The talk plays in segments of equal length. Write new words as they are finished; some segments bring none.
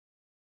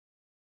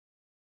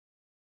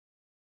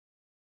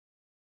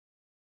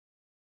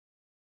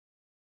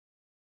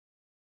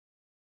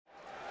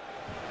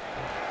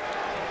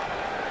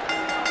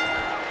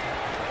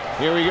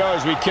Here we go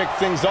as we kick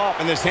things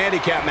off in this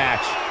handicap match.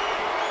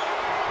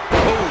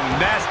 Oh,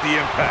 nasty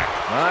impact.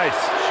 Nice.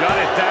 Shut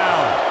it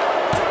down.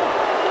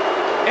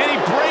 And he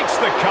breaks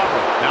the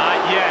cover.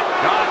 Not yet.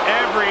 Got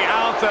every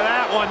ounce of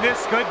that one.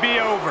 This could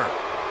be over.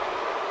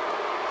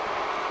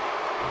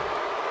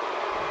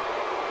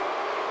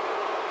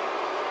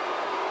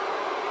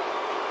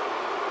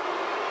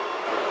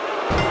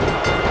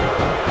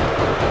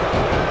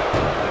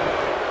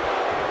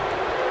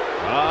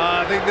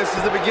 I think this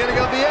is the beginning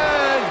of the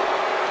end.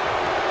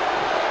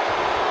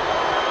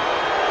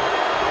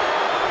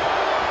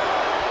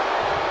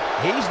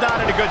 He's not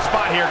in a good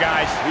spot here,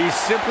 guys. He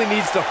simply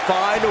needs to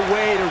find a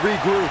way to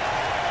regroup.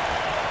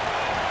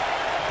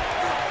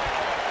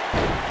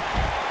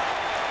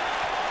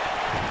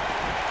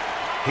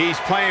 He's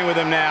playing with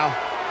him now.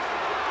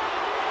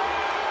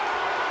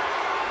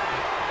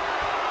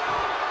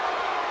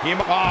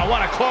 Oh,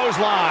 what a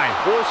clothesline.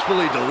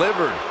 Forcefully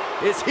delivered.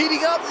 It's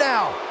heating up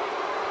now.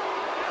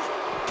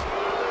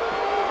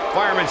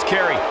 Fireman's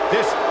carry.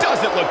 This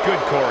doesn't look good,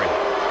 Corey.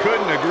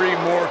 Couldn't agree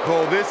more,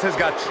 Cole. This has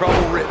got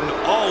trouble written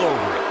all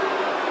over it.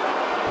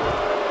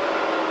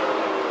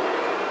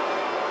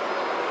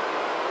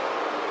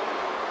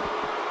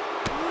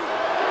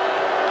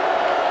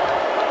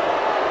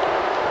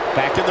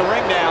 Back in the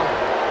ring now.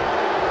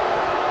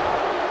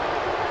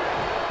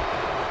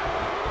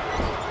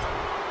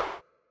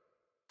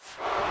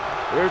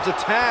 There's a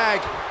tag.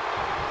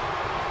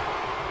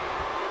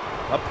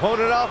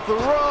 Opponent off the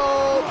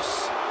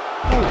ropes.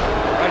 Ooh,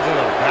 right to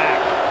the back.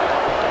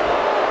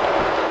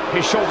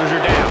 His shoulders are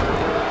down.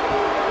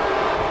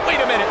 Wait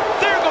a minute.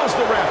 There goes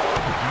the ref.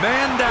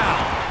 Man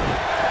down.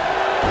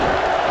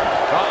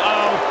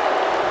 Uh-oh.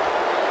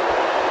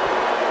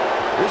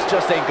 This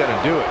just ain't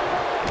gonna do it.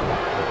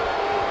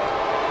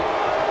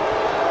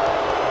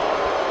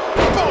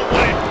 Oh,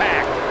 what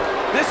impact.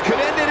 This could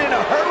end it in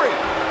a hurry.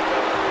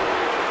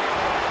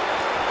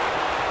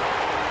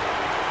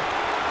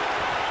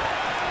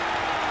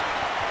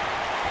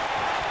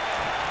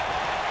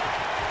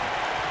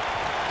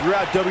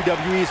 Throughout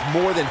WWE is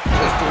more than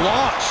just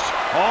launched.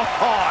 Oh,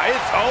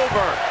 it's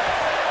over.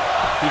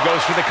 He goes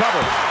for the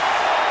cover.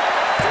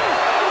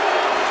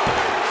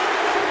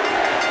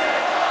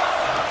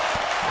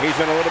 He's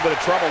in a little bit of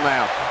trouble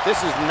now.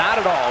 This is not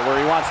at all where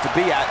he wants to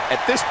be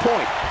at this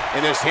point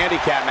in this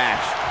handicap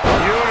match.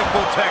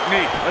 Beautiful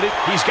technique.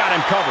 He's got him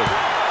covered.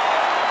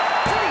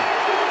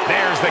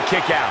 There's the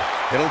kick out.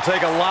 It'll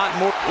take a lot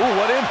more. Ooh,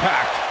 what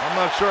impact. I'm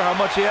not sure how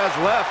much he has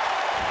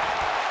left.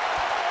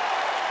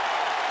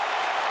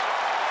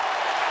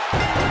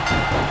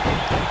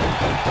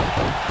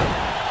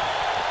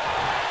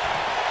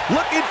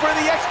 Looking for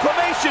the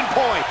exclamation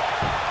point.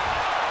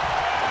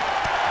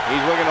 He's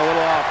looking a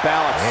little off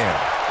balance. Man.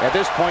 At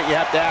this point, you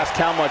have to ask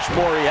how much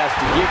more he has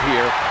to give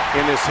here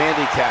in this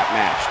handicap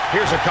match.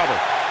 Here's a cover.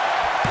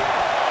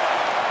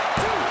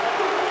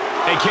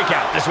 A kick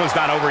out. This one's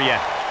not over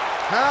yet.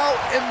 How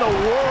in the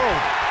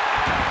world?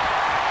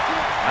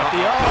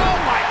 Oh,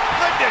 my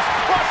goodness,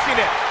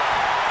 crushing it.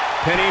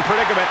 Pinning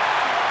predicament.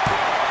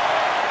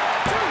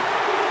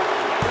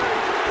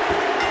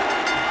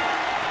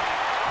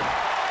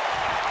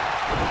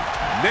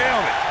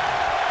 Nailed it.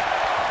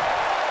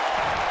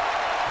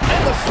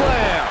 And the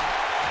slam.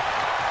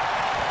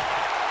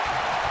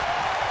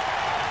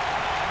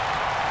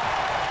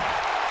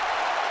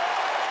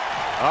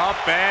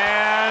 Up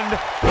and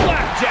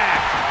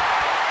blackjack.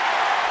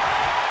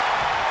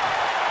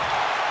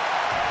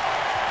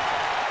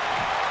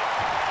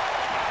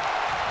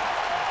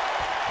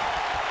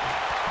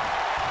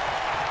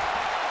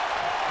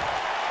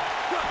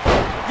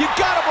 You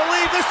gotta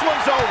believe this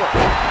one's over.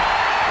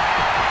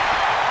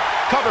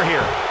 Cover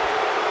here.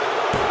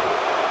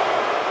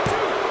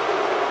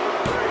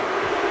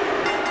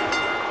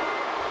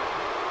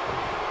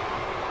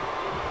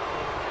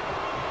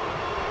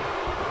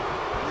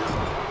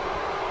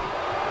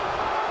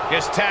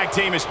 His tag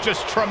team is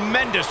just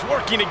tremendous,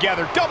 working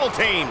together, double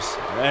teams.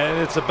 And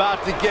it's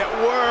about to get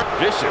worse.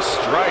 Vicious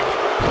strike.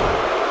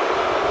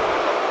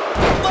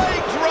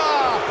 Leg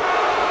drop.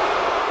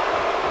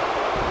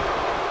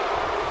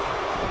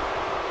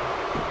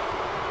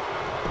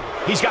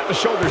 He's got the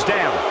shoulders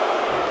down.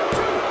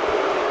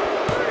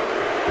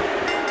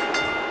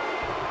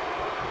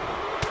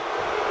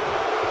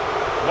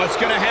 What's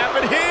going to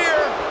happen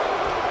here?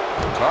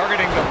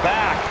 Targeting the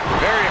back.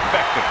 Very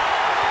effective.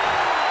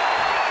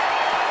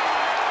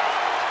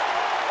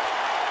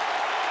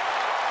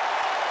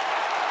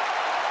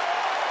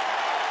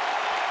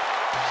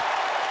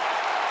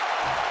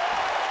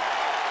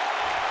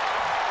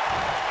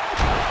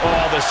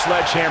 Oh, the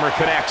sledgehammer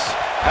connects.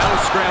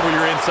 That'll scramble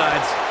your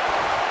insides.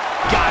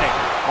 Got it.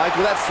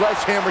 Michael, that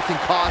sledgehammer can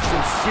cause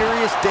some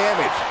serious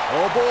damage.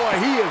 Oh boy,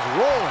 he is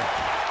rolling.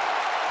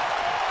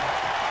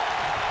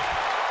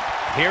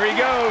 Here he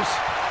goes.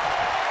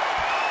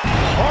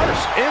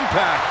 Harsh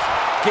impact.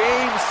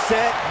 Game,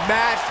 set,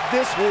 match.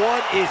 This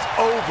one is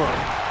over.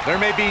 There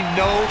may be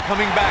no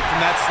coming back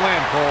from that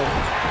slam, Cole.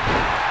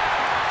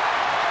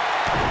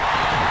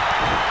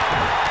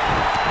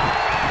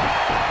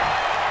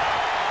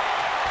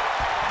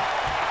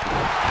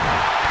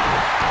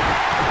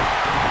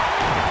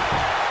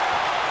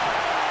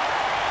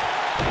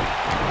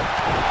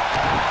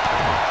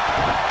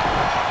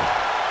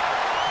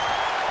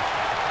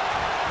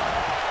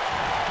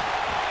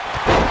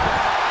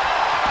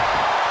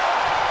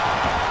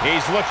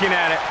 looking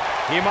at it.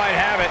 He might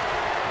have it.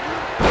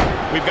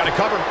 We've got to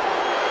cover.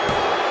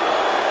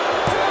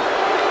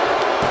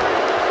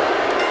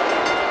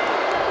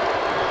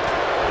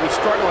 He's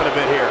struggling a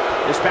bit here.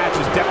 This match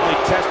is definitely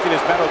testing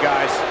his mettle,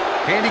 guys.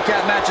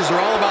 Handicap matches are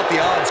all about the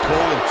odds, Cole,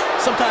 and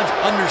sometimes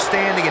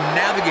understanding and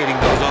navigating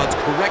those odds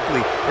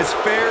correctly, as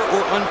fair or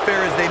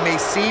unfair as they may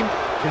seem,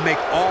 can make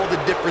all the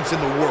difference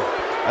in the world.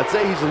 I'd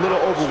say he's a little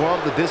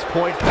overwhelmed at this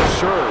point for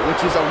sure, which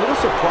is a little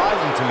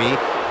surprising to me,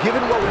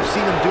 given what we've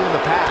seen him do in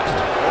the past.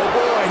 Oh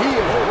boy, he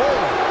is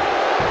rolling.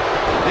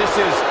 This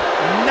is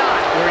not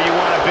where you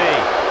want to be.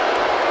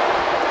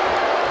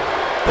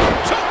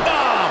 Choke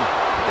bomb!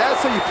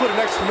 That's how you put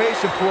an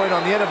exclamation point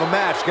on the end of a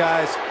match,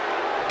 guys.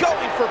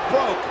 Going for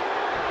broke.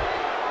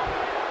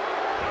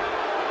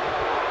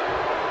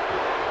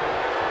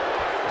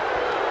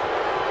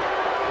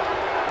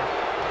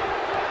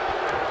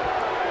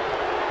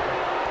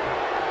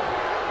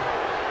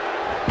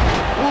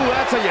 Ooh,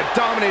 that's how you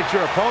dominate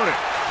your opponent.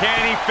 Can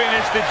he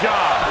finish the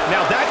job?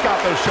 Now that got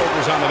those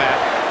shoulders on the mat.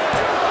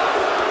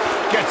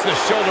 Gets the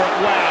shoulder up.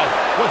 Wow.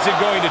 What's it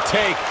going to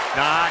take?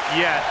 Not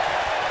yet.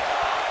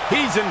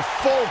 He's in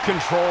full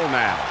control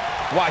now.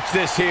 Watch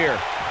this here.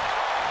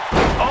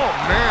 Oh,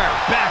 man.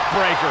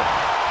 Backbreaker.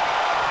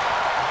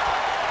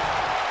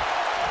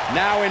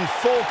 Now in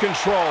full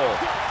control.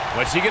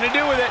 What's he going to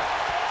do with it?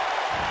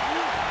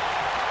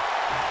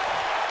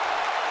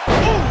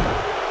 Ooh.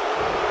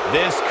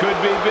 This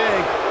could be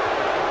big.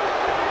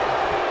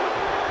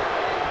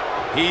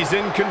 He's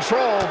in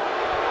control.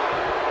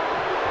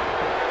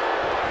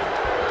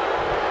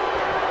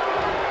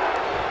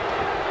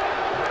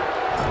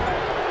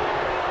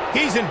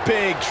 He's in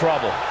big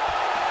trouble.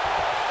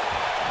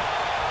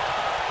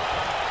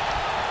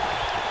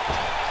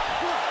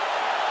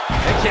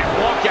 They can't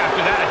walk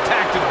after that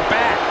attack to the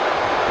back.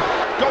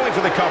 Going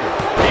for the cover.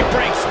 He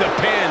breaks the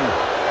pin.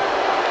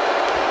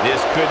 This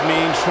could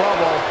mean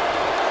trouble.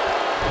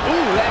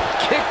 Ooh, that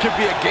kick could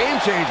be a game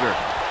changer.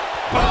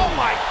 Oh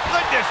my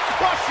goodness,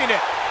 crushing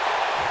it.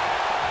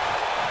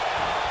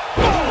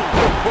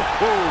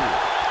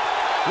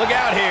 Look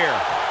out here.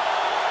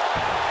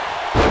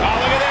 Oh,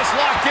 look at this,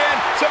 locked in.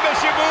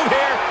 Submission move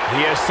here.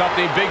 He has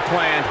something big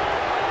planned.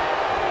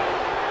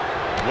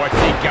 What's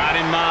he got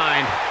in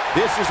mind?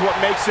 This is what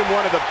makes him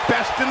one of the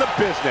best in the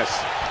business.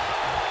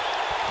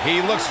 He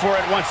looks for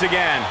it once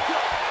again.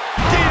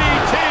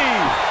 DDT!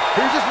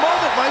 Here's his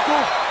moment,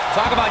 Michael.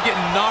 Talk about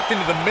getting knocked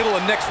into the middle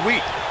of next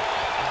week.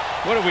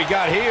 What have we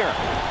got here?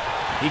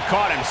 He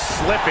caught him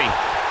slipping.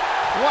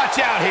 Watch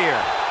out here.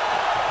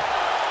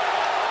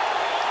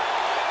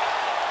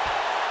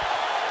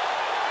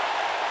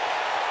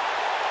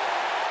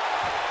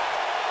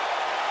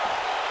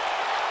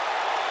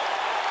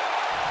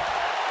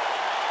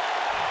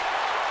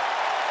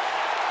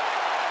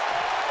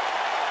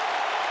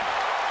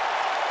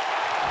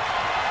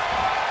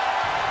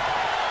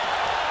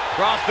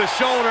 Across the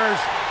shoulders.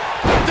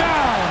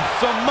 Down,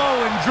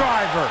 Samoan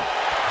driver.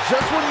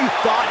 Just when you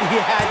thought he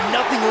had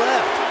nothing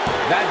left.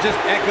 That just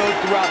echoed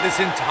throughout this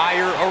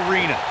entire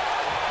arena.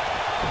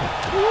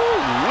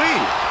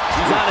 Woo-wee.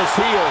 He's on his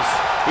heels.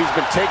 He's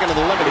been taken to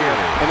the limit here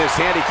in this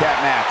handicap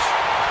match.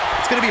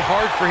 It's going to be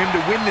hard for him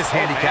to win this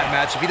handicap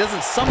match if he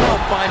doesn't somehow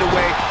find a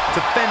way to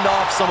fend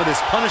off some of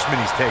this punishment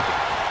he's taking.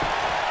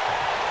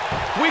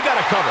 We got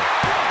to cover.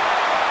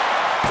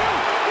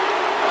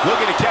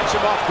 Looking to catch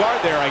him off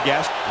guard there, I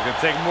guess. It's going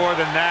to take more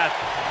than that.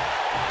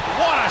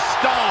 What a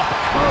stomp.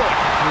 Good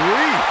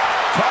grief.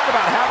 Talk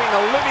about having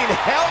the living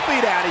hell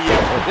beat out of you.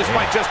 This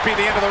might just be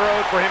the end of the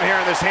road for him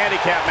here in this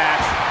handicap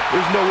match.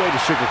 There's no way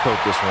to sugarcoat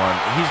this one.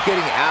 He's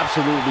getting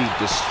absolutely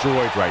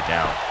destroyed right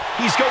now.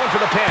 He's going for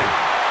the pin.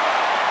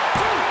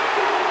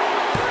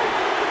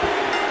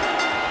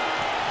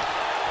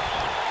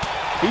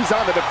 He's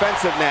on the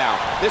defensive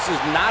now. This is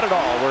not at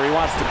all where he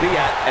wants to be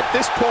at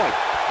this point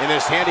in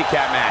this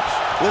handicap match.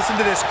 Listen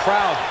to this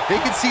crowd. They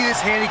can see this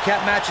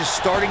handicap match is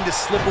starting to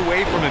slip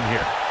away from him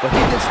here. But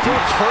he can still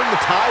turn the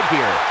tide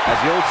here. As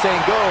the old saying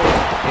goes,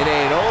 it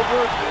ain't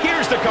over.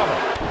 Here's the cover.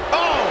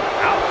 Oh,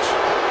 ouch.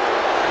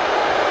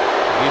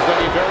 He's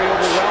looking very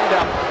overwhelmed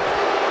out.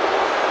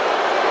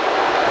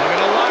 They're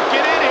going to lock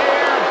it in here.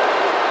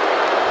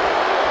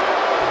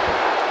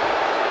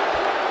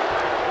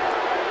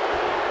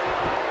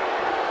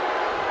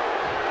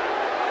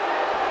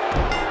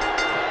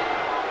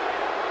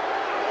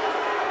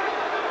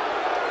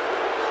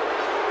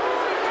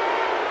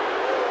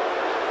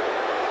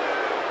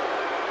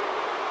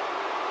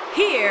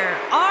 Here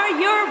are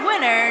your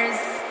winners,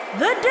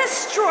 The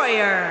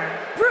Destroyer,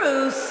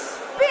 Bruce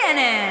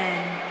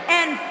Bannon,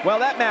 and... Well,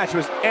 that match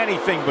was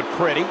anything but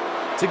pretty.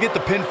 To get the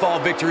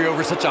pinfall victory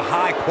over such a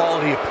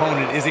high-quality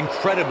opponent is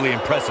incredibly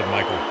impressive,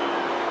 Michael.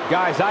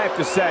 Guys, I have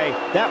to say,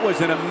 that was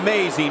an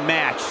amazing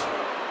match.